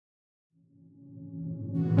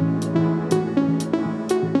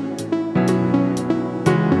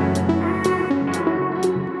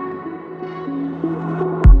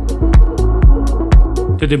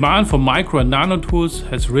demand for micro and nano tools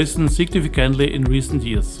has risen significantly in recent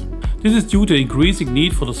years. This is due to the increasing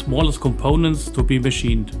need for the smallest components to be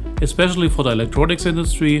machined, especially for the electronics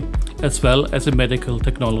industry as well as in medical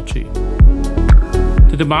technology.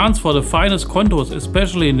 The demands for the finest contours,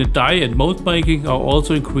 especially in the die and mold making, are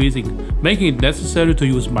also increasing, making it necessary to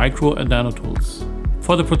use micro and nano tools.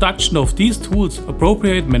 For the production of these tools,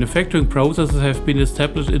 appropriate manufacturing processes have been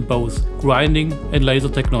established in both grinding and laser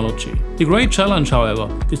technology. The great challenge, however,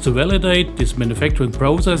 is to validate these manufacturing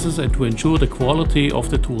processes and to ensure the quality of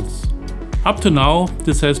the tools. Up to now,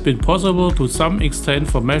 this has been possible to some extent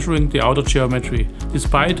for measuring the outer geometry,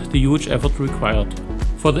 despite the huge effort required.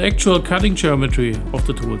 For the actual cutting geometry of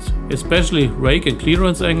the tools, especially rake and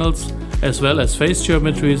clearance angles, as well as face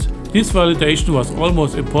geometries, this validation was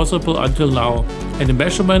almost impossible until now, and the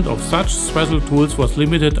measurement of such special tools was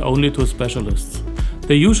limited only to specialists.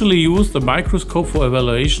 They usually used a microscope for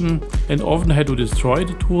evaluation and often had to destroy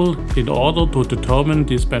the tool in order to determine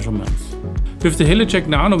these measurements. With the HELICHECK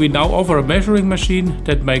NANO we now offer a measuring machine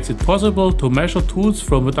that makes it possible to measure tools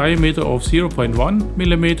from a diameter of 0.1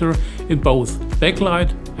 mm in both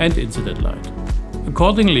backlight and incident light.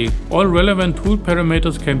 Accordingly, all relevant tool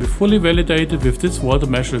parameters can be fully validated with this water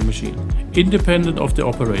measuring machine, independent of the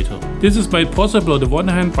operator. This is made possible on the one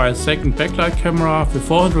hand by a second backlight camera with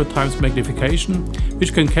 400 times magnification,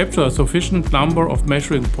 which can capture a sufficient number of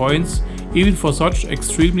measuring points even for such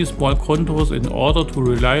extremely small contours in order to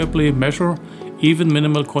reliably measure even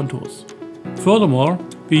minimal contours. Furthermore,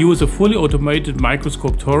 we use a fully automated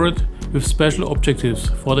microscope turret with special objectives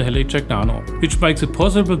for the HELICHECK NANO, which makes it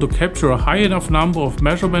possible to capture a high enough number of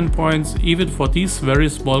measurement points even for these very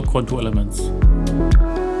small contour elements.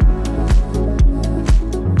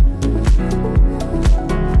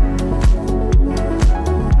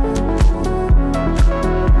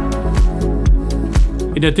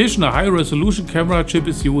 In addition, a high-resolution camera chip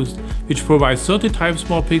is used, which provides 30 times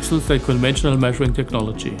more pixels than conventional measuring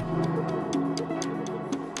technology.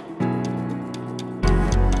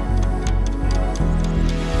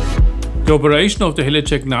 The operation of the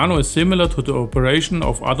HELICHECK NANO is similar to the operation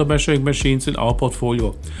of other measuring machines in our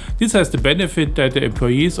portfolio. This has the benefit that the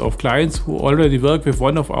employees of clients who already work with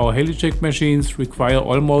one of our HELICHECK machines require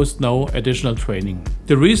almost no additional training.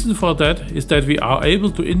 The reason for that is that we are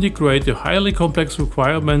able to integrate the highly complex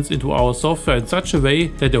requirements into our software in such a way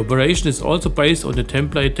that the operation is also based on the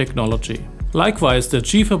template technology. Likewise, the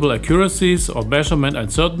achievable accuracies or measurement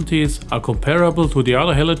uncertainties are comparable to the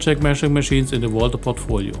other HELICHECK measuring machines in the Walter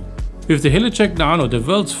portfolio. With the HELICHECK NANO, the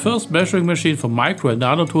world's first measuring machine for micro and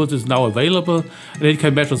nano tools is now available, and it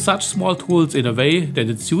can measure such small tools in a way that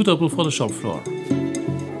it's suitable for the shop floor.